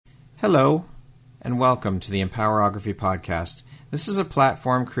Hello, and welcome to the Empowerography Podcast. This is a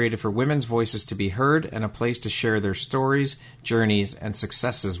platform created for women's voices to be heard and a place to share their stories, journeys, and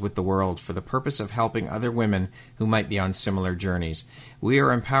successes with the world for the purpose of helping other women who might be on similar journeys. We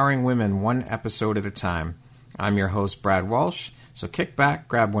are empowering women one episode at a time. I'm your host, Brad Walsh, so kick back,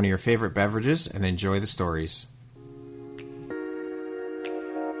 grab one of your favorite beverages, and enjoy the stories.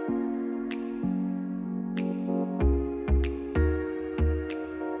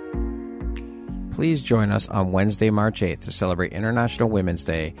 Please join us on Wednesday, March 8th to celebrate International Women's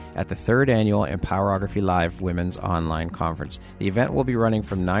Day at the 3rd Annual Empowerography Live Women's Online Conference. The event will be running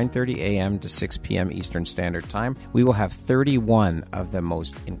from 9:30 a.m. to 6 p.m. Eastern Standard Time. We will have 31 of the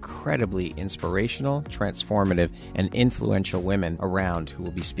most incredibly inspirational, transformative, and influential women around who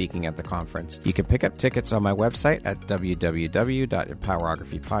will be speaking at the conference. You can pick up tickets on my website at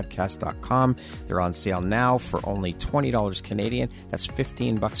www.empowerographypodcast.com. They're on sale now for only $20 Canadian. That's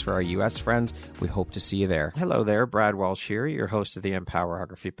 $15 for our U.S. friends. We hope to see you there. Hello there, Brad Walsh here, your host of the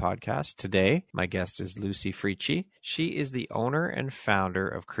Empowerography Podcast. Today, my guest is Lucy Fricci. She is the owner and founder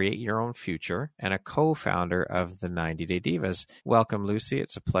of Create Your Own Future and a co-founder of the 90 Day Divas. Welcome, Lucy.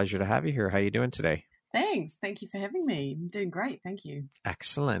 It's a pleasure to have you here. How are you doing today? Thanks. Thank you for having me. I'm doing great. Thank you.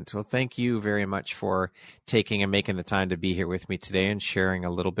 Excellent. Well, thank you very much for taking and making the time to be here with me today and sharing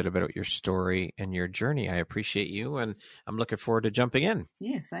a little bit about your story and your journey. I appreciate you, and I'm looking forward to jumping in.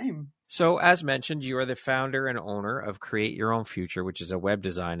 Yeah, same. So as mentioned, you are the founder and owner of Create Your Own Future, which is a web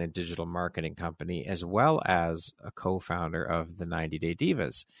design and digital marketing company, as well as a co-founder of the 90 Day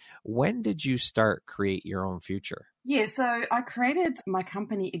Divas. When did you start Create Your Own Future? Yeah, so I created my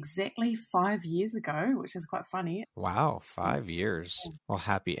company exactly 5 years ago, which is quite funny. Wow, 5 years. Well,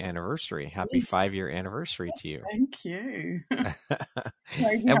 happy anniversary. Happy 5-year anniversary to you. Thank you. And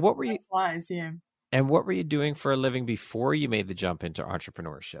what were you And what were you doing for a living before you made the jump into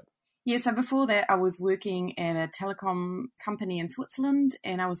entrepreneurship? Yeah, so before that, I was working at a telecom company in Switzerland,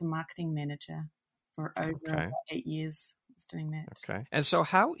 and I was a marketing manager for over about 8 years. I was doing that. Okay. And so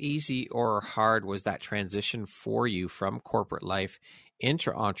how easy or hard was that transition for you from corporate life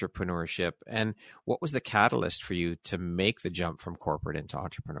into entrepreneurship? And what was the catalyst for you to make the jump from corporate into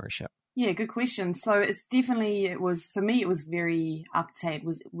entrepreneurship? Yeah, good question. So for me, it was very, I would say it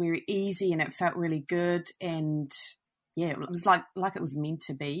was very easy and it felt really good. And yeah, it was like it was meant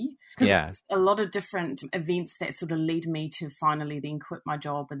to be. Yeah. A lot of different events that sort of lead me to finally then quit my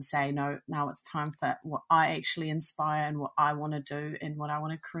job and say, no, now it's time for what I actually inspire and what I want to do and what I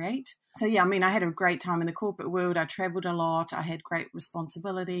want to create. So yeah, I mean, I had a great time in the corporate world. I traveled a lot. I had great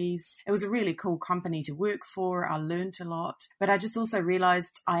responsibilities. It was a really cool company to work for. I learned a lot, but I just also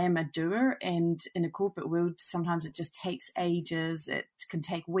realized I am a doer, and in a corporate world, sometimes it just takes ages. It can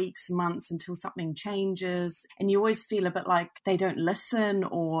take weeks, months until something changes. And you always feel a bit like they don't listen,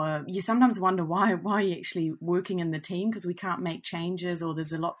 or you sometimes wonder why are you actually working in the team, because we can't make changes, or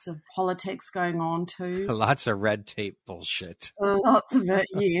there's lots of politics going on too. Lots of red tape bullshit. Lots of it,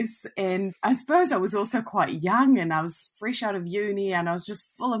 yes. And I suppose I was also quite young, and I was fresh out of uni, and I was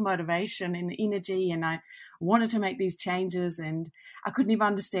just full of motivation and energy, and I wanted to make these changes, and I couldn't even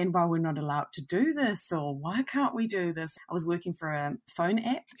understand why we're not allowed to do this, or why can't we do this? I was working for a phone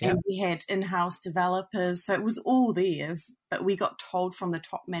app, and we had in-house developers, so it was all theirs, but we got told from the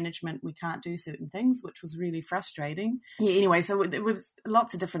top management we can't do certain things, which was really frustrating. Yeah, anyway, so there was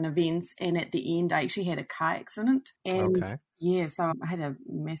lots of different events, and at the end I actually had a car accident, and yeah, so I had a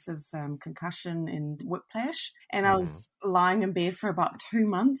massive concussion and whiplash, and I was lying in bed for about 2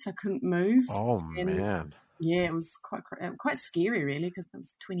 months. I couldn't move. Oh, man. Yeah, it was quite scary, really, because I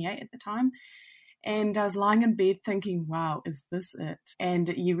was 28 at the time. And I was lying in bed thinking, wow, is this it? And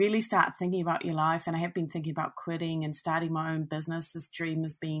you really start thinking about your life. And I have been thinking about quitting and starting my own business. This dream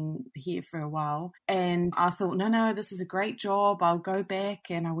has been here for a while. And I thought, no, this is a great job. I'll go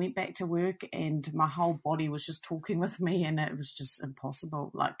back. And I went back to work, and my whole body was just talking with me, and it was just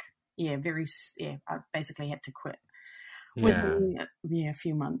impossible. I basically had to quit. Within a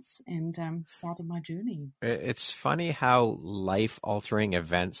few months, and started my journey. It's funny how life-altering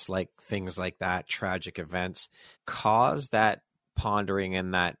events, like things like that, tragic events, cause that pondering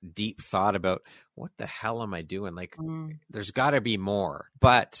and that deep thought about what the hell am I doing? Like, there's got to be more.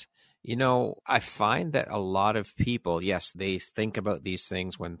 But you know, I find that a lot of people, yes, they think about these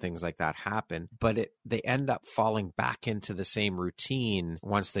things when things like that happen, but they end up falling back into the same routine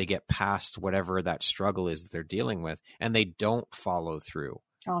once they get past whatever that struggle is that they're dealing with, and they don't follow through.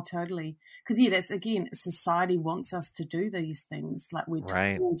 Oh, totally. Because that's, again, society wants us to do these things. Like we're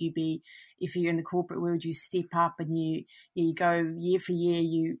told if you're in the corporate world, you step up and you go year for year,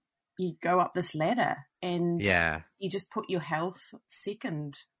 you go up this ladder, and you just put your health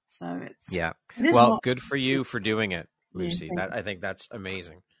second. So it's Yeah. it is Well, not, good for you for doing it, yeah, Lucy. thank That I think that's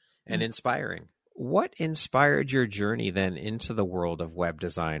amazing and you. inspiring. What inspired your journey then into the world of web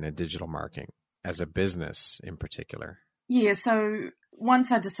design and digital marketing as a business in particular? Yeah, so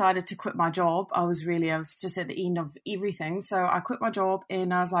once I decided to quit my job, I was just at the end of everything. So I quit my job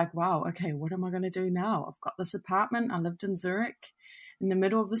and I was like, wow, okay, what am I going to do now? I've got this apartment. I lived in Zurich in the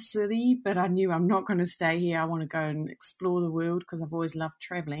middle of the city, but I knew I'm not going to stay here. I want to go and explore the world because I've always loved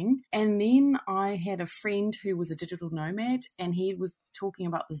traveling. And then I had a friend who was a digital nomad, and he was talking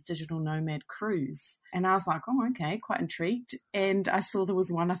about this digital nomad cruise. And I was like, oh, okay, quite intrigued. And I saw there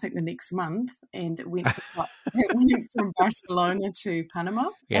was one, I think, the next month, and it went from Barcelona to Panama.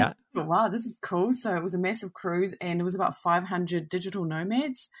 Yeah. And I thought, wow, this is cool. So it was a massive cruise, and it was about 500 digital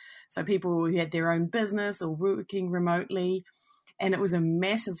nomads. So people who had their own business or working remotely. And it was a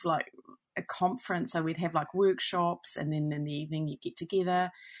massive, a conference. So we'd have workshops, and then in the evening you get together.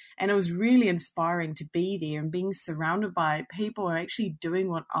 And it was really inspiring to be there and being surrounded by people who are actually doing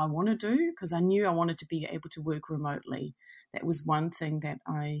what I want to do, because I knew I wanted to be able to work remotely. That was one thing that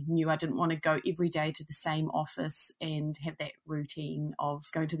I knew. I didn't want to go every day to the same office and have that routine of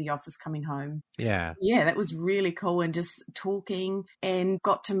going to the office, coming home. Yeah. Yeah, that was really cool, and just talking, and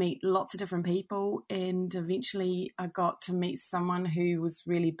got to meet lots of different people. And eventually I got to meet someone who was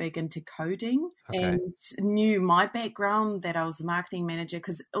really big into coding and knew my background, that I was a marketing manager,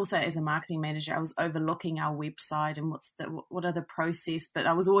 because also as a marketing manager, I was overlooking our website and what are the process. But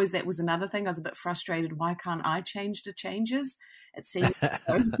I was always, that was another thing. I was a bit frustrated. Why can't I change the changes? It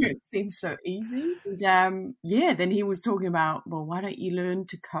seems so easy. And then he was talking about, well, why don't you learn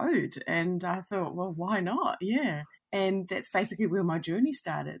to code? And I thought, well, why not? Yeah. And that's basically where my journey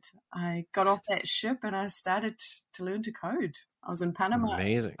started. I got off that ship and I started to learn to code. I was in Panama.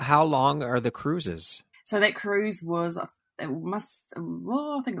 Amazing. How long are the cruises? So that cruise was, I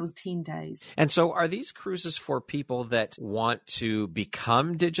think it was 10 days. And so are these cruises for people that want to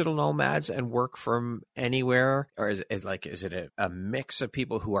become digital nomads and work from anywhere? Or is it a mix of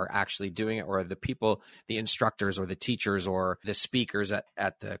people who are actually doing it, or the instructors or the teachers or the speakers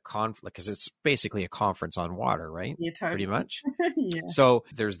at the conference? Because it's basically a conference on water, right? Yeah, totally. Pretty much. Yeah. So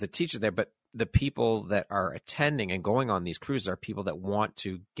there's the teachers there, but the people that are attending and going on these cruises are people that want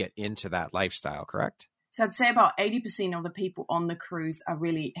to get into that lifestyle, correct? So I'd say about 80% of the people on the cruise are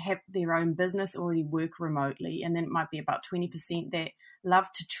really have their own business, already work remotely. And then it might be about 20% that love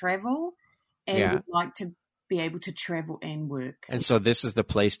to travel and would like to be able to travel and work. And so this is the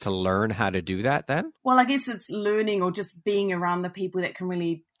place to learn how to do that then? Well, I guess it's learning, or just being around the people that can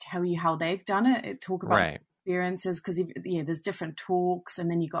really tell you how they've done it, talk about experiences, because there's different talks,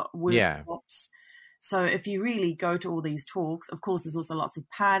 and then you got workshops. So if you really go to all these talks, of course, there's also lots of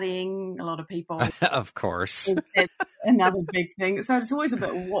partying, a lot of people. Of course. That's another big thing. So it's always a bit,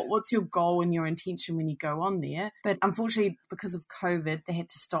 what's your goal and your intention when you go on there? But unfortunately, because of COVID, they had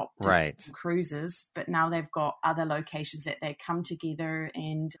to stop cruises. But now they've got other locations that they come together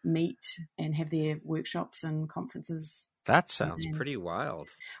and meet and have their workshops and conferences. That sounds pretty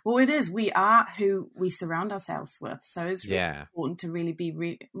wild. Well, it is. We are who we surround ourselves with. So it's really important to really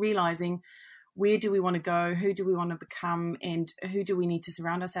be realizing, where do we want to go? Who do we want to become? And who do we need to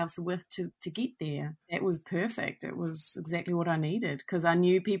surround ourselves with to get there? It was perfect. It was exactly what I needed, because I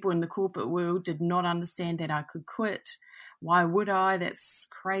knew people in the corporate world did not understand that I could quit. Why would I? That's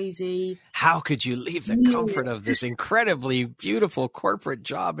crazy. How could you leave the comfort of this incredibly beautiful corporate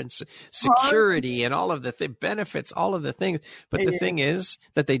job and security and all of the benefits, all of the things? But the thing is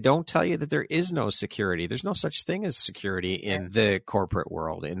that they don't tell you that there is no security. There's no such thing as security in the corporate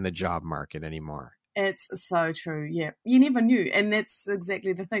world, in the job market anymore. It's so true. Yeah. You never knew. And that's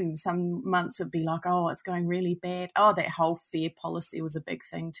exactly the thing. Some months it'd be like, oh, it's going really bad. Oh, that whole fair policy was a big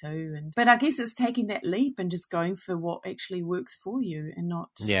thing too. But I guess it's taking that leap and just going for what actually works for you, and not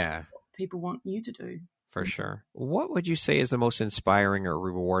what people want you to do. For sure. What would you say is the most inspiring or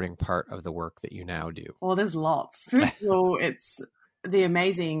rewarding part of the work that you now do? Well, there's lots. First of all, it's the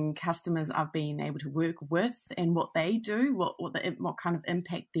amazing customers I've been able to work with, and what they do, what kind of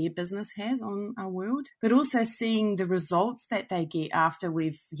impact their business has on our world, but also seeing the results that they get after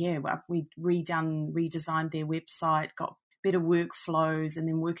we've redesigned their website, got better workflows, and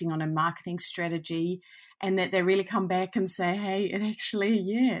then working on a marketing strategy, and that they really come back and say, hey, it actually,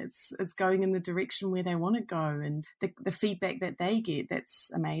 it's going in the direction where they want to go, and the feedback that they get,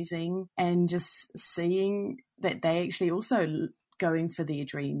 that's amazing. And just seeing that they actually also going for their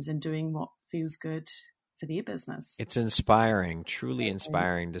dreams and doing what feels good for their business. It's inspiring, truly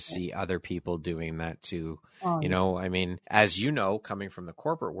inspiring to see other people doing that too. Oh, You know, I mean, as you know, coming from the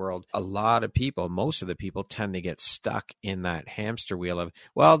corporate world, a lot of people, most of the people tend to get stuck in that hamster wheel of,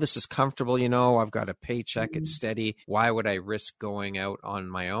 well, this is comfortable, you know, I've got a paycheck, it's steady. Why would I risk going out on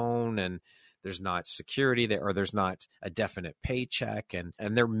my own? And there's not security there, or there's not a definite paycheck, and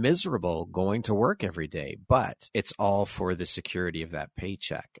they're miserable going to work every day, but it's all for the security of that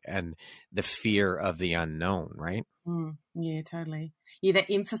paycheck and the fear of the unknown, right? Yeah, totally. Yeah,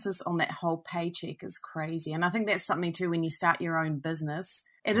 the emphasis on that whole paycheck is crazy. And I think that's something too, when you start your own business,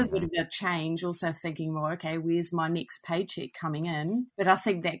 it is a bit of a change, also thinking, well, okay, where's my next paycheck coming in? But I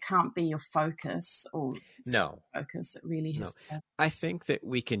think that can't be your focus or No. focus. It really has to. I think that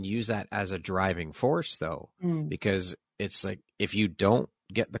we can use that as a driving force, though, because it's like, if you don't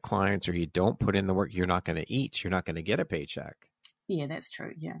get the clients or you don't put in the work, you're not going to eat. You're not going to get a paycheck. Yeah, that's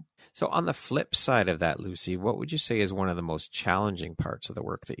true. Yeah. So on the flip side of that, Lucy, what would you say is one of the most challenging parts of the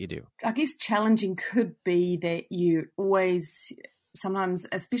work that you do? I guess challenging could be that you always, sometimes,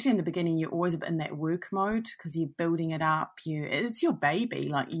 especially in the beginning, you're always a bit in that work mode because you're building it up. It's your baby.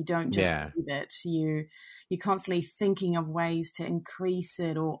 Like, you don't just do it. You're constantly thinking of ways to increase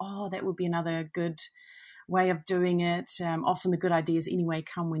it, or, oh, that would be another good way of doing it. Often the good ideas anyway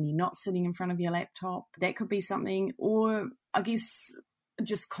come when you're not sitting in front of your laptop. That could be something. Or I guess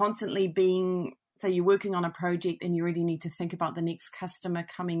just constantly being, so you're working on a project and you really need to think about the next customer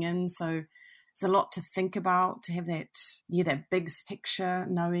coming in. So there's a lot to think about, to have that big picture,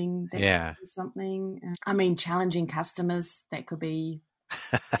 knowing that something. I mean, challenging customers, that could be,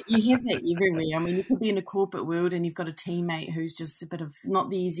 you have that everywhere. I mean, you could be in a corporate world and you've got a teammate who's just a bit of not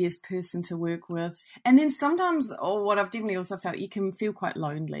the easiest person to work with. And then sometimes, or what I've definitely also felt, you can feel quite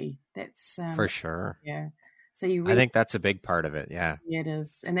lonely. That's for sure. Yeah. So I think that's a big part of it. Yeah. Yeah, it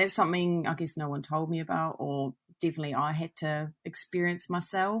is. And that's something I guess no one told me about, or definitely I had to experience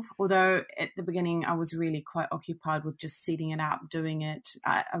myself. Although at the beginning I was really quite occupied with just setting it up, doing it.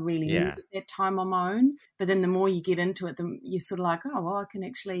 I really needed that time on my own. But then the more you get into it, you're sort of like, oh, well, I can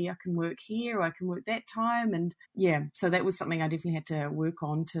work here, or I can work that time. And yeah, so that was something I definitely had to work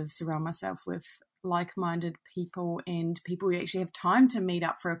on, to surround myself with like-minded people and people who actually have time to meet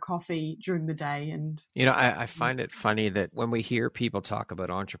up for a coffee during the day. And I find it funny that when we hear people talk about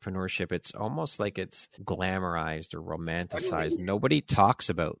entrepreneurship, it's almost like it's glamorized or romanticized. Nobody talks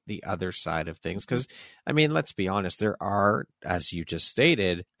about the other side of things, because I mean, let's be honest, there are, as you just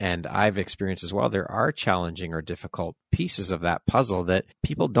stated, and I've experienced as well, there are challenging or difficult pieces of that puzzle that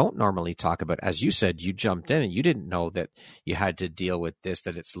people don't normally talk about. As you said, you jumped in and you didn't know that you had to deal with this,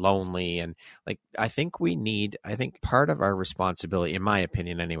 that it's lonely. And like, I think part of our responsibility, in my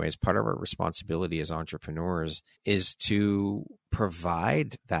opinion anyways, part of our responsibility as entrepreneurs is to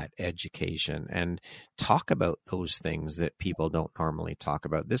provide that education and talk about those things that people don't normally talk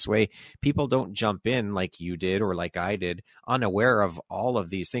about. This way, people don't jump in like you did or like I did, unaware of all of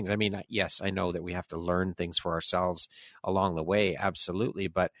these things. I mean, yes, I know that we have to learn things for ourselves along the way, absolutely.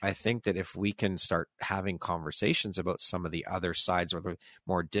 But I think that if we can start having conversations about some of the other sides, or the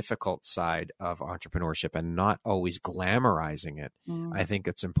more difficult side of entrepreneurship, and not always glamorizing it, I think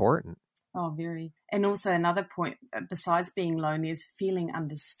it's important. Oh, very. And also another point, besides being lonely, is feeling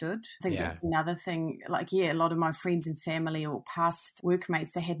understood. I think that's another thing. Like, a lot of my friends and family or past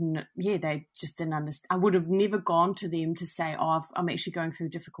workmates, they just didn't understand. I would have never gone to them to say, oh, I'm actually going through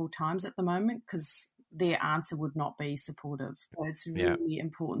difficult times at the moment, because their answer would not be supportive. So it's really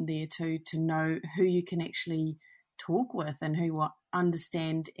important there too, to know who you can actually talk with and who will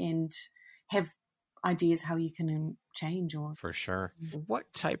understand and have ideas how you can change. Or for sure.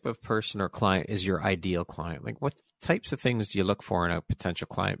 What type of person or client is your ideal client? Like, what types of things do you look for in a potential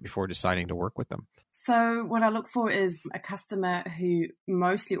client before deciding to work with them? So what I look for is a customer who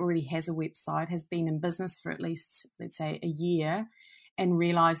mostly already has a website, has been in business for at least, let's say, a year, and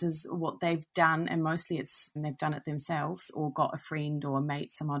realizes what they've done, and mostly they've done it themselves, or got a friend or a mate,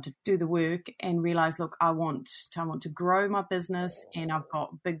 someone to do the work, and realize, look, I want to grow my business, and I've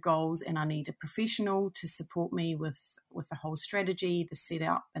got big goals, and I need a professional to support me with the whole strategy, the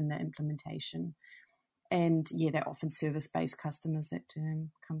setup, and the implementation. And they're often service-based customers that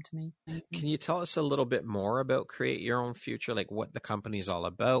come to me. Can you tell us a little bit more about Create Your Own Future, like what the company's all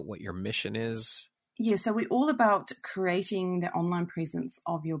about, what your mission is? Yeah, so we're all about creating the online presence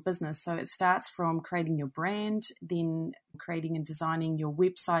of your business. So it starts from creating your brand, then creating and designing your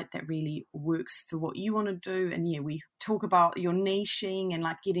website that really works for what you want to do. And yeah, we talk about your niching and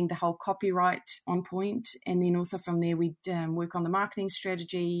like getting the whole copyright on point. And then also from there, we work on the marketing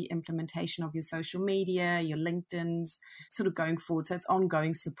strategy, implementation of your social media, your LinkedIn's, sort of going forward. So it's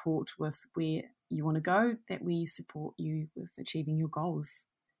ongoing support with where you want to go, that we support you with achieving your goals.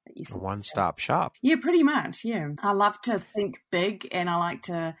 A one-stop shop. Yeah, pretty much. Yeah. I love to think big and I like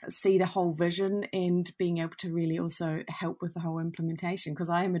to see the whole vision and being able to really also help with the whole implementation because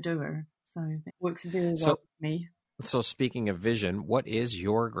I am a doer. So that works very well with me. So speaking of vision, what is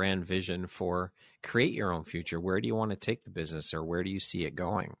your grand vision for Create Your Own Future? Where do you want to take the business or where do you see it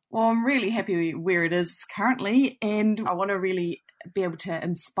going? Well, I'm really happy where it is currently and I want to really be able to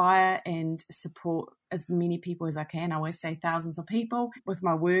inspire and support as many people as I can. I always say thousands of people with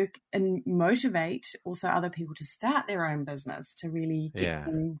my work and motivate also other people to start their own business, to really get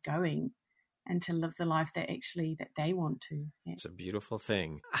them going and to live the life that they want to. Yeah. It's a beautiful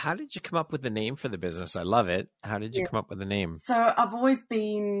thing. How did you come up with the name for the business? I love it. How did you come up with the name? So I've always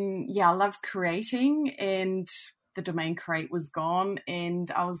been, I love creating, and the domain create was gone. And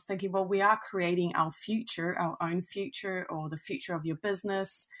I was thinking, well, we are creating our future, our own future, or the future of your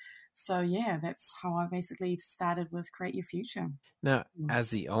business. So yeah, that's how I basically started with Create Your Future. Now, as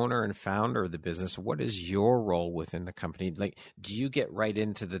the owner and founder of the business, what is your role within the company? Like, do you get right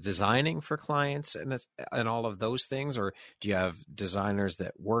into the designing for clients and all of those things? Or do you have designers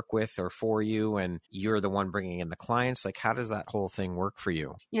that work with or for you and you're the one bringing in the clients? Like, how does that whole thing work for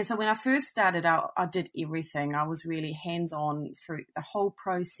you? Yeah, so when I first started out, I did everything. I was really hands-on through the whole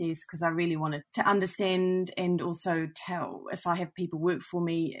process because I really wanted to understand and also tell if I have people work for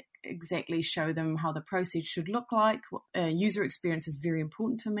me, exactly show them how the process should look like. User experience is very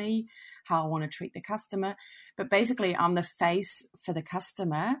important to me, how I want to treat the customer. But basically, I'm the face for the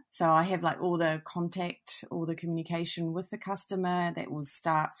customer. So I have like all the contact, all the communication with the customer that will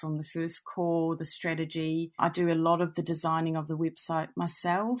start from the first call, the strategy. I do a lot of the designing of the website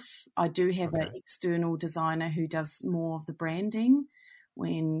myself. I do have an external designer who does more of the branding.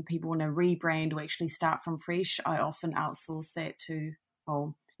 When people want to rebrand or actually start from fresh, I often outsource that to,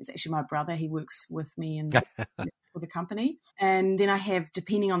 it's actually my brother. He works with me for the company. And then I have,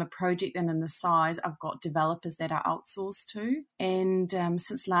 depending on the project and in the size, I've got developers that are outsourced to. And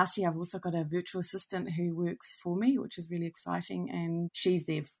since last year, I've also got a virtual assistant who works for me, which is really exciting. And she's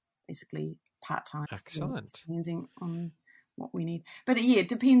there basically part-time. Excellent. Depending on what we need. But yeah, it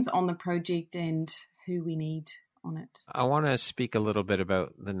depends on the project and who we need on it. I want to speak a little bit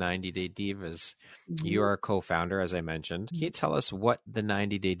about the 90 Day Divas. Mm-hmm. You are a co-founder, as I mentioned. Can you tell us what the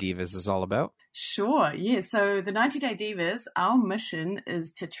 90 Day Divas is all about? Sure. Yeah. So the 90 Day Divas, our mission is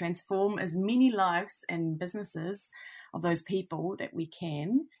to transform as many lives and businesses of those people that we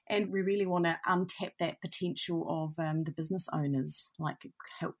can. And we really want to untap that potential of the business owners, like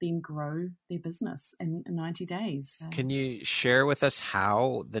help them grow their business in 90 days. Can you share with us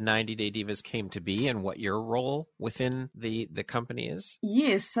how the 90 Day Divas came to be and what your role within the company is?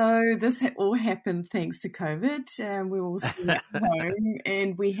 Yes. So this all happened thanks to COVID. We were all sitting at home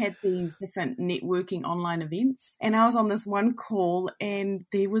and we had these different networking online events. And I was on this one call and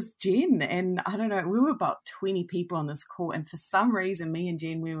there was Jen. And I don't know, we were about 20 people on this call. And for some reason, me and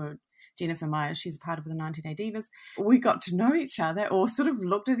Jen, Jennifer Myers, she's a part of the 90 Day Divas. We got to know each other or sort of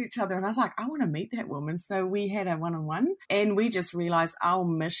looked at each other and I was like, I want to meet that woman. So we had a one-on-one and we just realized our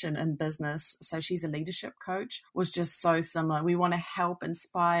mission in business, so she's a leadership coach, was just so similar. We want to help,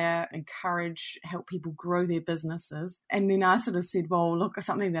 inspire, encourage, help people grow their businesses. And then I sort of said, well, look,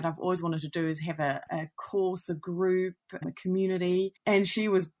 something that I've always wanted to do is have a course, a group, a community. And she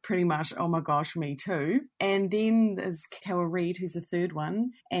was pretty much, oh my gosh, me too. And then there's Carol Reed, who's the third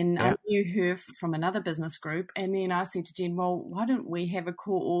one. And I knew her from another business group. And then I said to Jen, well, why don't we have a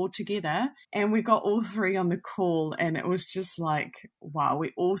call all together? And we got all three on the call. And it was just like, wow,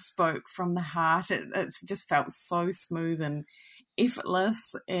 we all spoke from the heart. It just felt so smooth and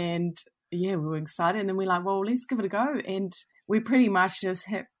effortless. And yeah, we were excited. And then we're like, well, let's give it a go. And we pretty much just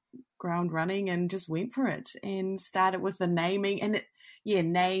hit ground running and just went for it and started with the naming and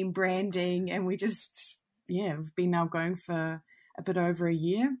name branding. And we just, we've been now going for a bit over a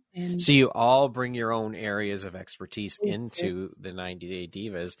year. And so you all bring your own areas of expertise into the 90 Day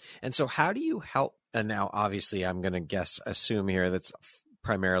Divas. And so how do you help? And now obviously I'm going to assume here that's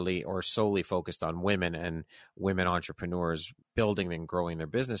primarily or solely focused on women and women entrepreneurs building and growing their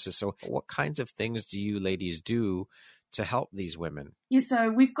businesses. So what kinds of things do you ladies do to help these women? Yeah, so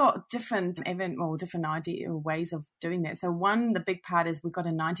we've got different idea ways of doing that. So the big part is we've got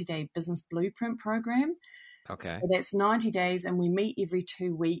a 90-day business blueprint program. Okay. So that's 90 days and we meet every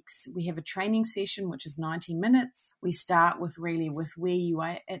 2 weeks. We have a training session, which is 90 minutes. We start with where you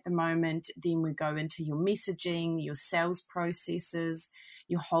are at the moment. Then we go into your messaging, your sales processes,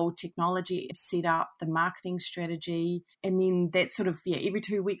 your whole technology setup, the marketing strategy. And then that every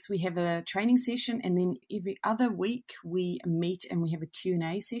 2 weeks we have a training session. And then every other week we meet and we have a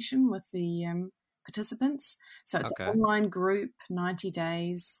Q&A session with the participants. So it's an online group, 90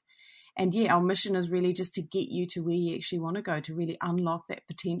 days. And our mission is really just to get you to where you actually want to go, to really unlock that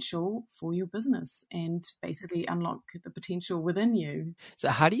potential for your business and basically unlock the potential within you. So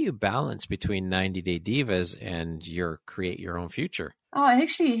how do you balance between 90-Day Divas and create your own future? Oh, it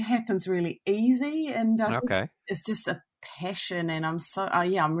actually happens really easy. And it's just a passion. And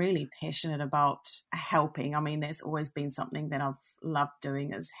I'm really passionate about helping. I mean, that's always been something that I've loved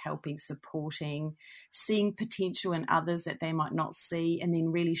doing, is helping, supporting, seeing potential in others that they might not see, and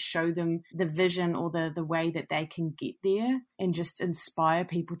then really show them the vision or the way that they can get there, and just inspire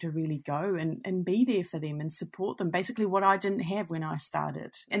people to really go and be there for them and support them. Basically what I didn't have when I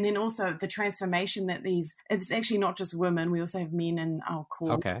started. And then also the transformation that it's actually not just women, we also have men in our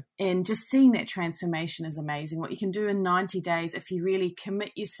court. Okay. And just seeing that transformation is amazing. What you can do in 90 days if you really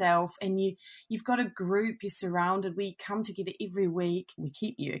commit yourself, and you've got a group, you're surrounded, we come together every week, we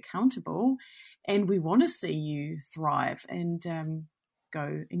keep you accountable, and we want to see you thrive and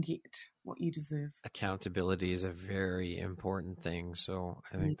go and get what you deserve. Accountability is a very important thing. So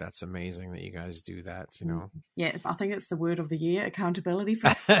I think that's amazing that you guys do that, Yeah, I think it's the word of the year, accountability.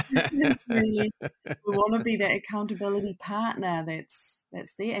 It's really, we want to be that accountability partner that's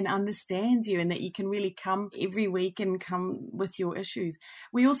there and understands you, and that you can really come every week and come with your issues.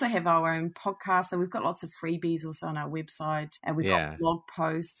 We also have our own podcast, so we've got lots of freebies also on our website, and we've got blog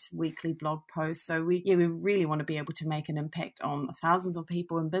posts, weekly blog posts. So we really want to be able to make an impact on thousands of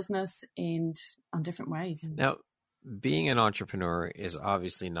people in business and on different ways. Now, being an entrepreneur is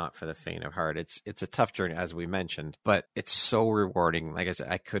obviously not for the faint of heart. It's a tough journey, as we mentioned, but it's so rewarding. Like I said,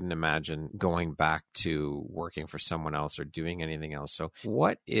 I couldn't imagine going back to working for someone else or doing anything else. So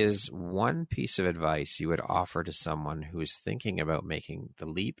what is one piece of advice you would offer to someone who is thinking about making the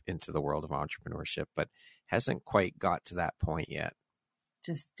leap into the world of entrepreneurship, but hasn't quite got to that point yet?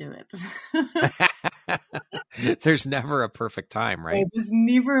 Just do it. There's never a perfect time, right? Yeah, there's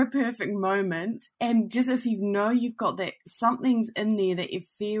never a perfect moment. And just if you've got that, something's in there that you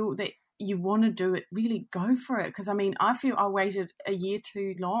feel that you want to do it, really go for it. Because I feel I waited a year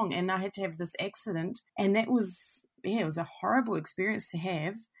too long, and I had to have this accident, and that was, it was a horrible experience to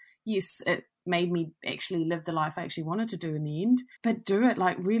have. Yes, it made me actually live the life I actually wanted to do in the end, but do it.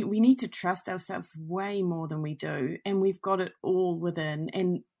 Like, really, we need to trust ourselves way more than we do, and we've got it all within.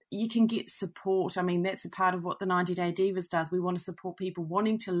 And you can get support. That's a part of what the 90-Day Divas does. We want to support people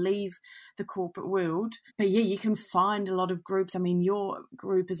wanting to leave the corporate world. But you can find a lot of groups. Your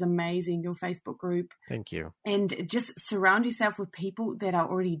group is amazing, your Facebook group. Thank you. And just surround yourself with people that are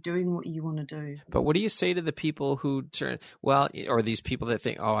already doing what you want to do. But what do you say to the people who or these people that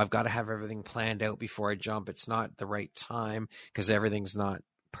think, I've got to have everything planned out before I jump. It's not the right time because everything's not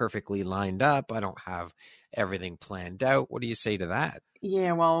perfectly lined up. I don't have everything planned out. What do you say to that?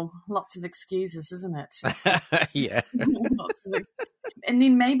 Yeah, well, lots of excuses, isn't it? Yeah. And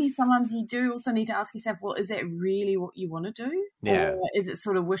then maybe sometimes you do also need to ask yourself, well, is that really what you want to do? Yeah. Or is it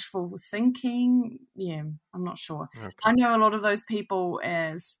sort of wishful thinking? Yeah, I'm not sure. Okay. I know a lot of those people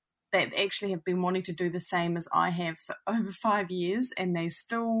that actually have been wanting to do the same as I have for over 5 years, and they're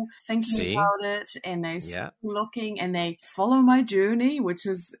still thinking about it, and they're still looking, and they follow my journey, which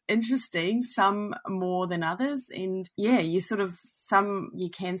is interesting, some more than others. And you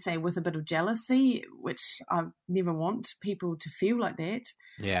can say with a bit of jealousy, which I never want people to feel like that.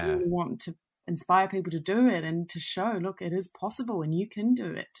 Yeah. I really want to inspire people to do it and to show, look, it is possible and you can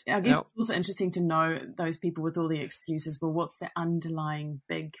do it. I guess it's also interesting to know those people with all the excuses. Well, what's the underlying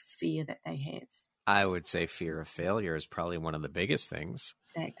big fear that they have? I would say fear of failure is probably one of the biggest things.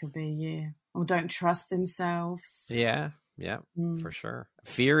 That could be, yeah. Or don't trust themselves. Yeah, for sure.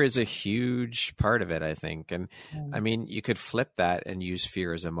 Fear is a huge part of it, I think. And you could flip that and use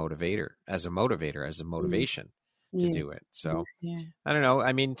fear as a motivation. To do it. So I don't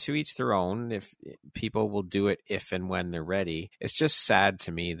know. To each their own. If people will do it if and when they're ready. It's just sad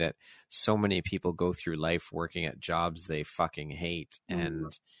to me that so many people go through life working at jobs they fucking hate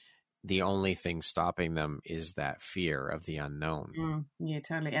and the only thing stopping them is that fear of the unknown. Yeah,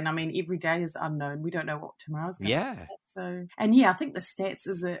 totally. And I mean, every day is unknown. We don't know what tomorrow's going to be. Yeah. So, and yeah, I think the stats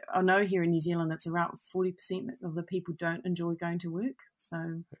is that I know here in New Zealand, it's around 40% of the people don't enjoy going to work.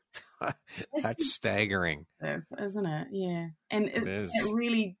 So That's staggering, isn't it? Yeah. And it is. It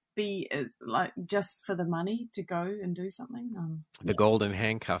really be like just for the money to go and do something. The golden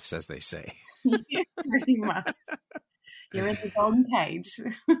handcuffs, as they say. Yeah, pretty much. You're in the golden cage.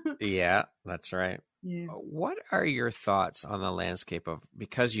 Yeah, that's right. Yeah. What are your thoughts on the landscape of,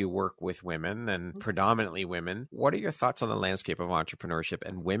 because you work with women and predominantly women, what are your thoughts on the landscape of entrepreneurship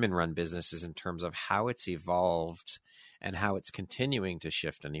and women-run businesses in terms of how it's evolved and how it's continuing to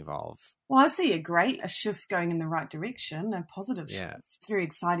shift and evolve? Well, I see a shift going in the right direction, a positive shift. It's very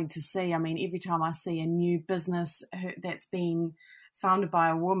exciting to see. I mean, every time I see a new business that's been founded by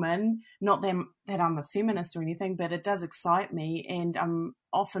a woman, not that I'm a feminist or anything, but it does excite me. And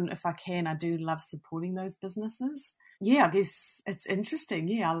often, if I can, I do love supporting those businesses. Yeah, I guess it's interesting.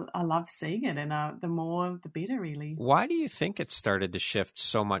 Yeah, I love seeing it. And the more, the better, really. Why do you think it started to shift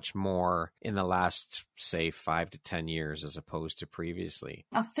so much more in the last, say, 5 to 10 years as opposed to previously?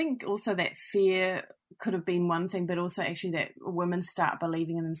 I think also that fear could have been one thing, but also actually that women start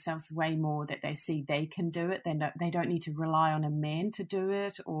believing in themselves way more, that they see they can do it. They don't need to rely on a man to do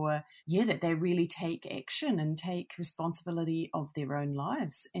it, or that they really take action and take responsibility of their own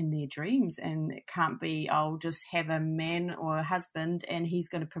lives and their dreams. And it can't be, I'll just have a man or a husband and he's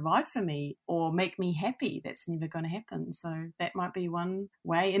going to provide for me or make me happy. That's never going to happen. So that might be one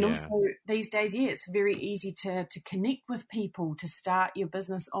way. And also these days, it's very easy to connect with people, to start your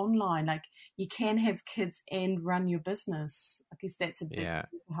business online. Like you can have kids and run your business. I guess that's a big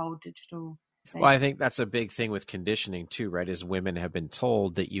whole digital. Well, I think that's a big thing with conditioning too, right? Is women have been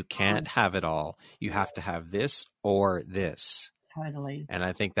told that you can't have it all. You have to have this or this. Totally. And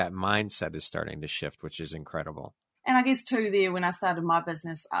I think that mindset is starting to shift, which is incredible. And I guess too, there, when I started my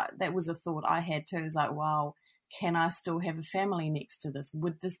business, that was a thought I had too. It was like, wow, can I still have a family next to this?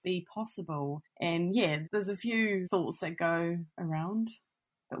 Would this be possible? And there's a few thoughts that go around,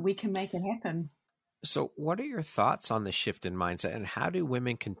 but we can make it happen. So what are your thoughts on the shift in mindset, and how do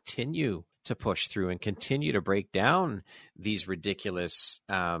women continue to push through and continue to break down these ridiculous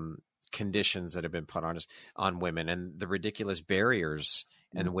conditions that have been put on women and the ridiculous barriers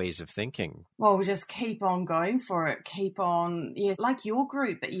and ways of thinking? Well, we just keep on going for it. Keep on, like your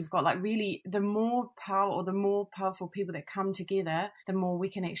group that you've got, like really the more power or the more powerful people that come together, the more we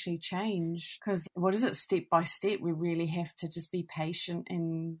can actually change. Because what is it? Step by step, we really have to just be patient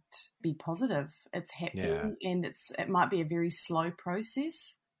and be positive. It's happening and it might be a very slow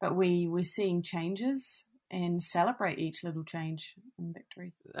process, but we're seeing changes and celebrate each little change and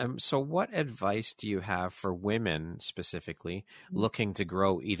victory. So what advice do you have for women specifically looking to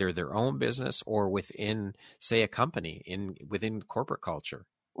grow either their own business or within, say, a company within corporate culture?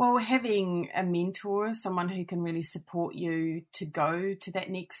 Well, having a mentor, someone who can really support you to go to that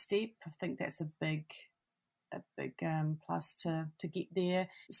next step, I think that's a big plus to get there.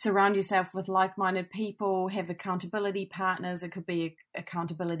 Surround yourself with like-minded people, have accountability partners. It could be an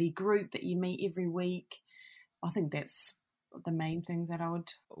accountability group that you meet every week. I think that's the main thing that I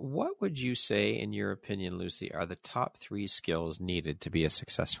would. What would you say, in your opinion, Lucy, are the top 3 skills needed to be a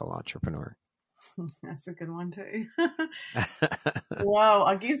successful entrepreneur? That's a good one too. Wow,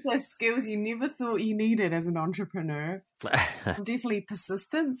 I guess those skills you never thought you needed as an entrepreneur. Definitely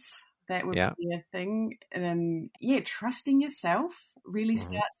persistence. That would be a thing. And trusting yourself really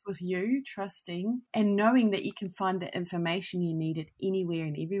starts with you, trusting and knowing that you can find the information you need at anywhere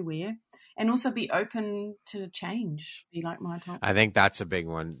and everywhere. And also be open to change, be like my type. I think that's a big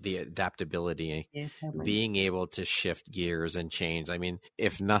one, the adaptability, totally. Being able to shift gears and change. I mean,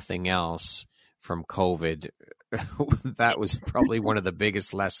 if nothing else from COVID, that was probably one of the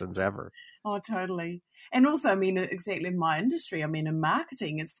biggest lessons ever. Oh, totally. And also, I mean, exactly in my industry, I mean, in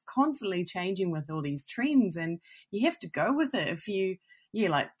marketing, it's constantly changing with all these trends and you have to go with it. If you,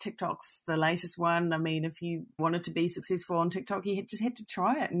 like TikTok's the latest one. I mean, if you wanted to be successful on TikTok, you just had to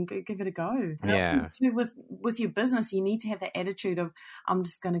try it and give it a go. Yeah. With your business, you need to have that attitude of, I'm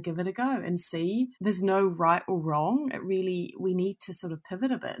just going to give it a go and see. There's no right or wrong. We need to sort of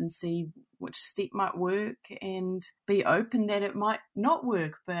pivot a bit and see which step might work and be open that it might not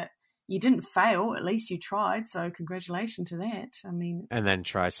work, but you didn't fail, at least you tried. So congratulations to that. I mean, and then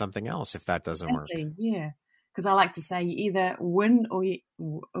try something else if that doesn't work. Yeah. Because I like to say you either win or you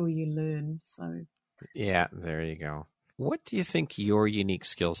learn. So yeah, there you go. What do you think your unique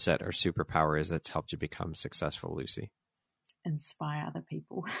skill set or superpower is that's helped you become successful, Lucy? inspire other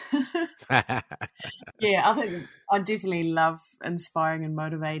people. Yeah, I think I definitely love inspiring and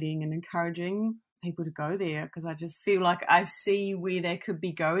motivating and encouraging people to go there, because I just feel like I see where they could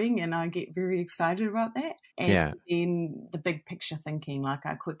be going and I get very excited about that. And then the big picture thinking, like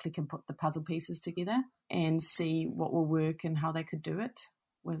I quickly can put the puzzle pieces together and see what will work and how they could do it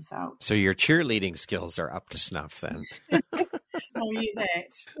without. So your cheerleading skills are up to snuff then. Oh, yeah,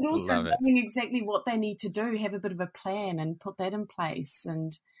 that. But also knowing exactly what they need to do, have a bit of a plan and put that in place,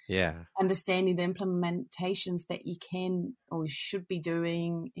 and understanding the implementations that you can or should be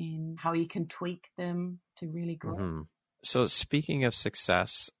doing and how you can tweak them to really grow. Mm-hmm. So speaking of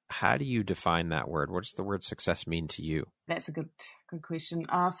success, how do you define that word? What does the word success mean to you? That's a good question.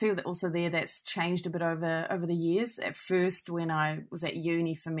 I feel that also that's changed a bit over the years. At first, when I was at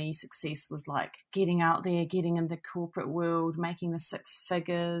uni, for me, success was like getting out there, getting in the corporate world, making the 6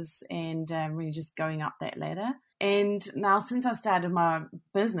 figures, and really just going up that ladder. And now, since I started my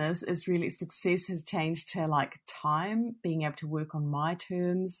business, it's really success has changed to like time, being able to work on my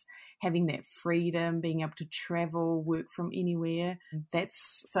terms, having that freedom, being able to travel, work from anywhere.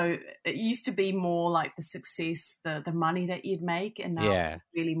 So it used to be more like the success, the money that you'd make, and now it's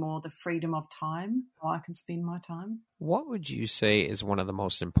really more the freedom of time, how I can spend my time. What would you say is one of the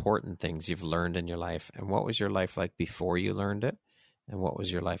most important things you've learned in your life? And what was your life like before you learned it? And what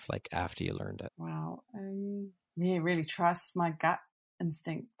was your life like after you learned it? Wow. Really trust my gut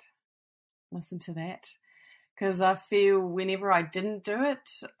instinct. Listen to that. Because I feel whenever I didn't do it,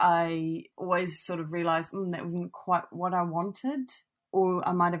 I always sort of realized that wasn't quite what I wanted, or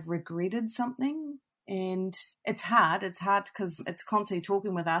I might have regretted something. And it's hard because it's constantly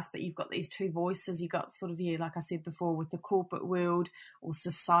talking with us, but you've got these 2 voices. You've got sort of, like I said before, with the corporate world or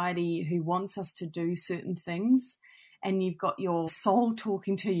society who wants us to do certain things. And you've got your soul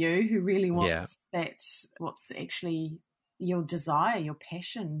talking to you who really wants what's actually your desire, your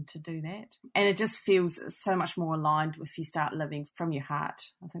passion to do that. And it just feels so much more aligned if you start living from your heart.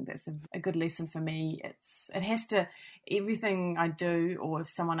 I think that's a good lesson for me. It has to, everything I do, or if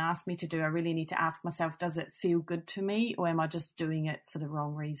someone asks me to do, I really need to ask myself, does it feel good to me, or am I just doing it for the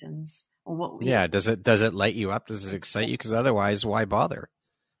wrong reasons? Or what? Yeah, does it light you up? Does it excite you? Because otherwise, why bother?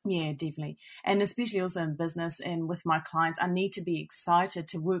 Yeah, definitely. And especially also in business and with my clients, I need to be excited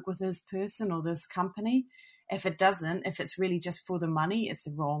to work with this person or this company. If it's really just for the money, it's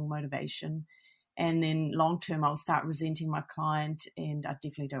the wrong motivation. And then long term, I'll start resenting my client, and I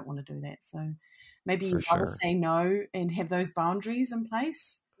definitely don't want to do that. So maybe you gotta say no and have those boundaries in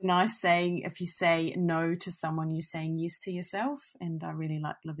place. Nice saying, if you say no to someone, you're saying yes to yourself. And I really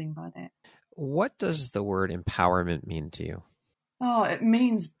like living by that. What does the word empowerment mean to you? Oh, it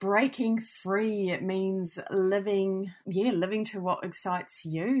means breaking free. It means living to what excites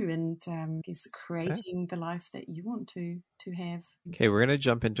you, and I guess creating the life that you want to have. Okay, we're going to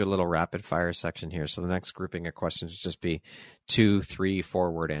jump into a little rapid fire section here. So the next grouping of questions will just be 2, 3,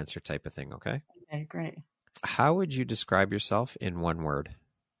 4 word answer type of thing, okay? Okay, great. How would you describe yourself in one word?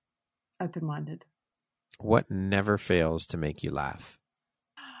 Open-minded. What never fails to make you laugh?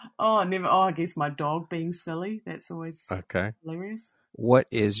 Oh, never. Oh, I guess my dog being silly. That's always hilarious. What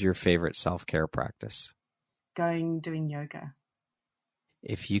is your favorite self-care practice? Doing yoga.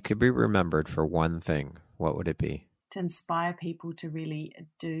 If you could be remembered for one thing, what would it be? To inspire people to really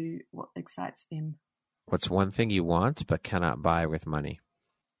do what excites them. What's one thing you want but cannot buy with money?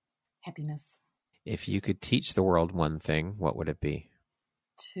 Happiness. If you could teach the world one thing, what would it be?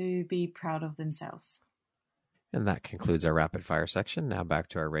 To be proud of themselves. And that concludes our rapid fire section. Now back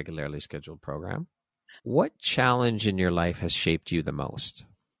to our regularly scheduled program. What challenge in your life has shaped you the most?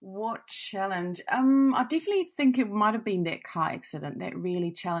 What challenge? I definitely think it might have been that car accident that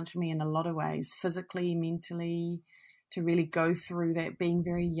really challenged me in a lot of ways, physically, mentally, to really go through that, being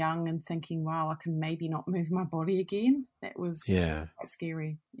very young and thinking, wow, I can maybe not move my body again. That was quite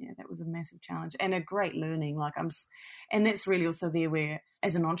scary. Yeah, that was a massive challenge and a great learning. And that's really also there where,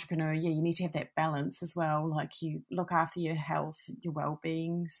 as an entrepreneur, you need to have that balance as well. Like, you look after your health, your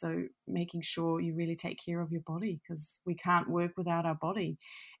well-being. So making sure you really take care of your body, because we can't work without our body.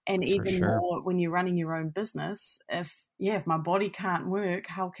 And even more when you're running your own business, if my body can't work,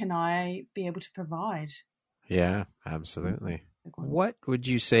 how can I be able to provide? Yeah, absolutely. What would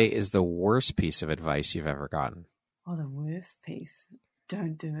you say is the worst piece of advice you've ever gotten? Oh, the worst piece.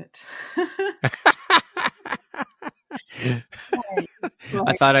 Don't do it.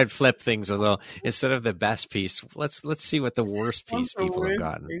 I thought I'd flip things a little. Instead of the best piece, let's see what the worst piece people have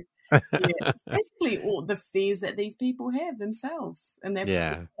gotten. It's basically all the fears that these people have themselves, and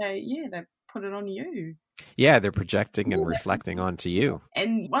they're put it on you. Yeah, they're projecting and reflecting onto you.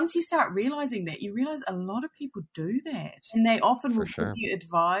 And once you start realizing that, you realize a lot of people do that. And they often will give you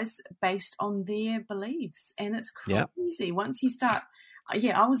advice based on their beliefs. And it's crazy. Once you start,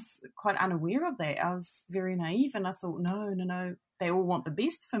 I was quite unaware of that. I was very naive and I thought, no, they all want the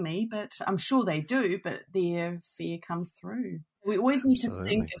best for me, but I'm sure they do, but their fear comes through. We always need to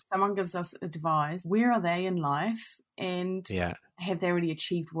think, if someone gives us advice, where are they in life? And have they already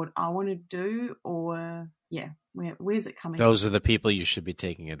achieved what I want to do? Or, where's it coming from? Those are the people you should be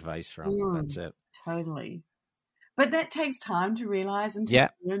taking advice from. That's it. Totally. But that takes time to realize and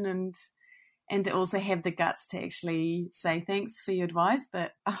to learn and to also have the guts to actually say thanks for your advice,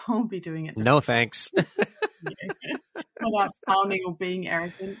 but I'll be doing it. No thanks. Without sounding or being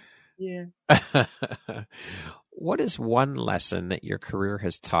arrogant. Yeah. What is one lesson that your career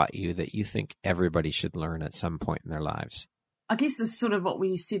has taught you that you think everybody should learn at some point in their lives? I guess it's sort of what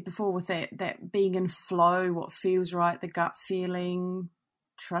we said before with that being in flow, what feels right, the gut feeling,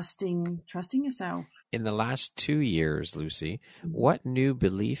 trusting yourself. In the last 2 years, Lucy, what new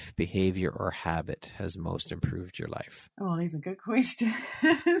belief, behavior, or habit has most improved your life? Oh, that's a good question.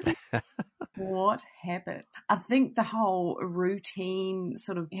 What habit? I think the whole routine,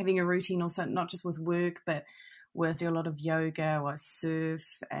 sort of having a routine also, not just with work, but do a lot of yoga, I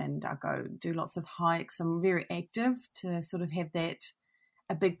surf, and I go do lots of hikes. I'm very active to sort of have that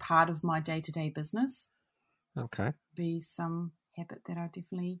a big part of my day-to-day business. Okay. Be some habit that I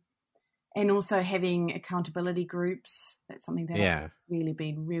definitely... And also having accountability groups. That's something that I've really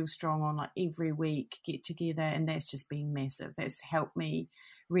been real strong on, like every week get together, and that's just been massive. That's helped me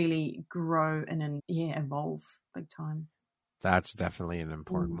really grow and evolve big time. That's definitely an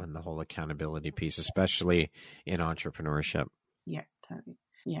important one, the whole accountability piece, especially in entrepreneurship. Yeah, totally.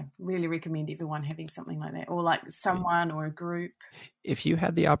 Yeah, really recommend everyone having something like that, or like someone or a group. If you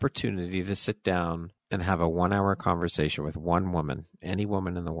had the opportunity to sit down and have a 1-hour conversation with one woman, any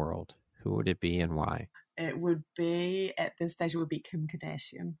woman in the world, who would it be and why? It would be, at this stage, it would be Kim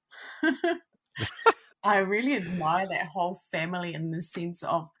Kardashian. I really admire that whole family in the sense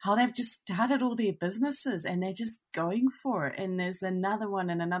of how they've just started all their businesses and they're just going for it. And there's another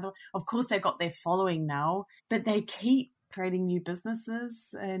one and another. Of course, they've got their following now, but they keep creating new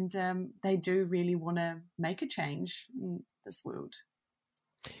businesses and they do really want to make a change in this world.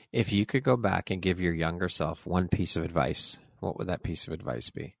 If you could go back and give your younger self one piece of advice, what would that piece of advice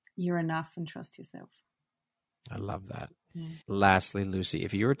be? You're enough and trust yourself. I love that. Lastly, Lucy,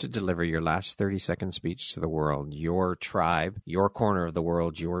 if you were to deliver your last 30-second speech to the world, your tribe, your corner of the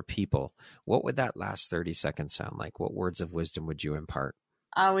world, your people, what would that last 30 seconds sound like? What words of wisdom would you impart?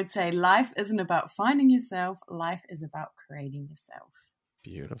 I would say life isn't about finding yourself. Life is about creating yourself.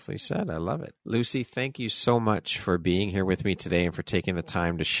 Beautifully said. I love it. Lucy, thank you so much for being here with me today and for taking the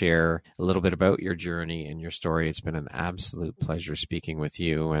time to share a little bit about your journey and your story. It's been an absolute pleasure speaking with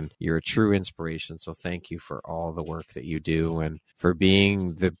you, and you're a true inspiration. So thank you for all the work that you do and for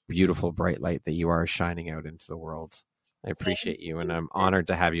being the beautiful bright light that you are shining out into the world. I appreciate you, and I'm honored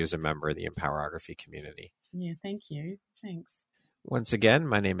to have you as a member of the Empowerography community. Yeah, thank you. Thanks. Once again,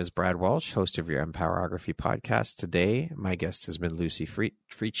 my name is Brad Walsh, host of your Empowerography podcast. Today, my guest has been Lucy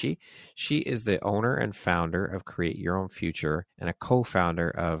Fricci. She is the owner and founder of Create Your Own Future and a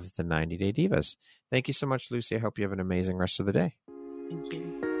co-founder of the 90 Day Divas. Thank you so much, Lucy. I hope you have an amazing rest of the day. Thank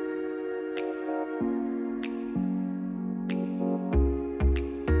you.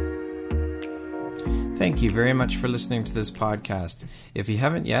 Thank you very much for listening to this podcast. If you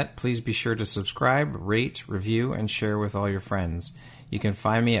haven't yet, please be sure to subscribe, rate, review, and share with all your friends. You can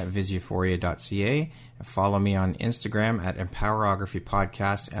find me at visuphoria.ca and follow me on Instagram at Empowerography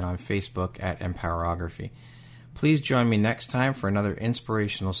Podcast and on Facebook at Empowerography. Please join me next time for another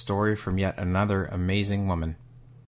inspirational story from yet another amazing woman.